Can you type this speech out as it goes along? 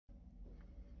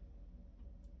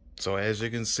So as you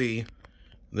can see,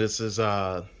 this is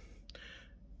where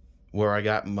I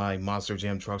got my Monster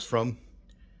Jam trucks from.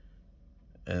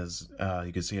 As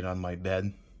you can see it on my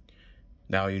bed.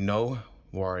 Now you know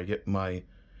where I get my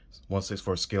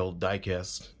 1/64 scale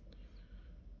diecast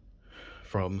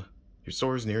from your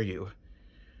stores near you.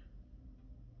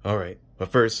 Alright,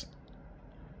 but first,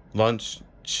 lunch,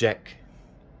 check.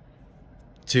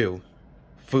 2,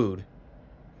 food,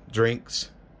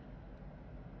 drinks,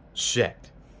 checked.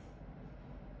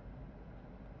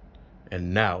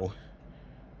 And now,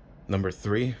 number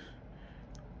 3,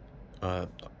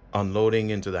 unloading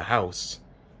into the house.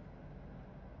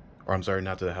 Or I'm sorry,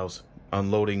 not to the house.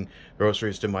 Unloading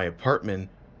groceries to my apartment,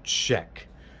 check.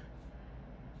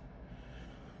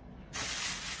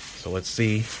 So let's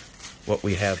see what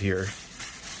we have here.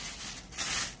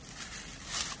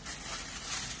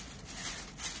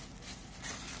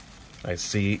 I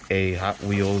see a Hot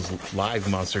Wheels live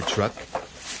monster truck.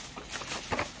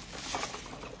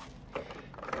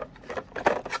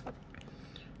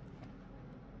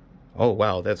 Oh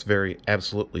wow, that's very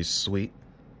absolutely sweet.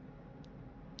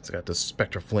 It's got the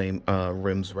Spectra Flame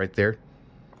rims right there.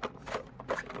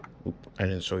 Oop, I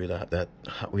didn't show you that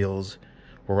Hot Wheels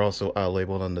were also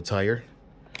labeled on the tire.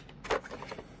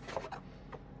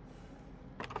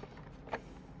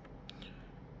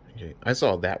 Okay, I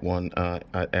saw that one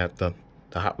at the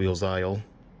Hot Wheels aisle.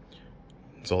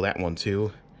 Saw that one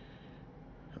too.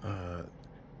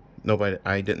 Nobody,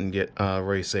 I didn't get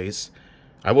Race Ace.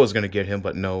 I was gonna get him,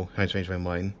 but no, I changed my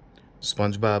mind.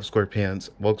 SpongeBob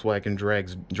SquarePants Volkswagen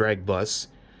drag bus.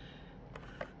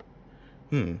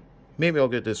 Maybe I'll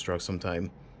get this truck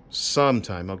sometime.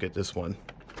 Sometime I'll get this one.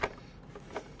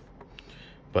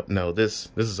 But no, this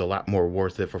is a lot more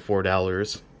worth it for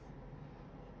 $4.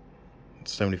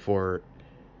 74.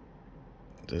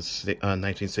 This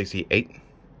 1968.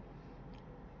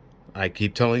 I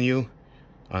keep telling you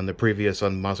on the previous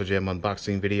Monster Jam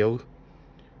unboxing video,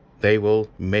 they will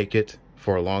make it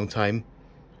for a long time.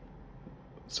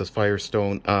 It says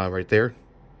Firestone right there.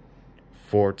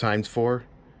 4x4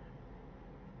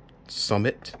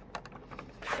 Summit.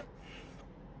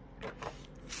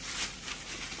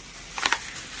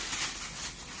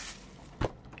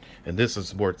 And this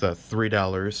is worth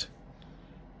 $3.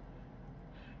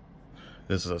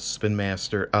 This is a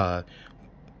Spinmaster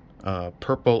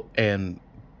purple and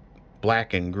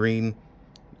black and green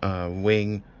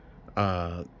wing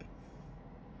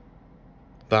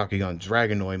Bakugan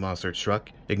Dragonoid monster truck.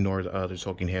 Ignore the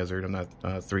choking hazard. I'm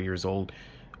not 3 years old.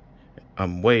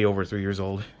 I'm way over 3 years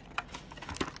old.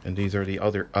 And these are the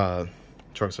other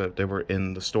trucks that they were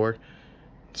in the store.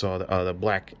 So the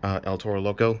black El Toro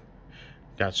Loco.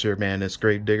 Got Sureman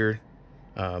Grave Digger.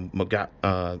 Got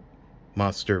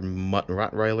Monster Mutt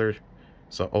Rottweiler.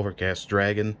 So Overcast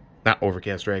Dragon. Not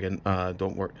Overcast Dragon.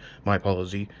 Don't worry. My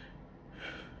apology.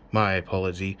 My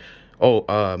apology.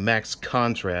 Oh, Max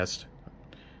Contrast.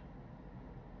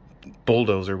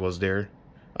 Bulldozer was there.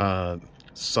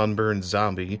 Sunburned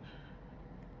Zombie.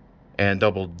 And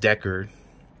Double Decker.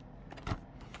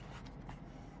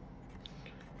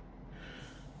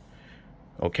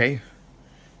 Okay.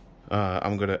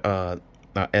 I'm gonna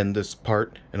end this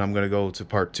part, and I'm gonna go to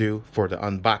part 2 for the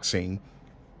unboxing.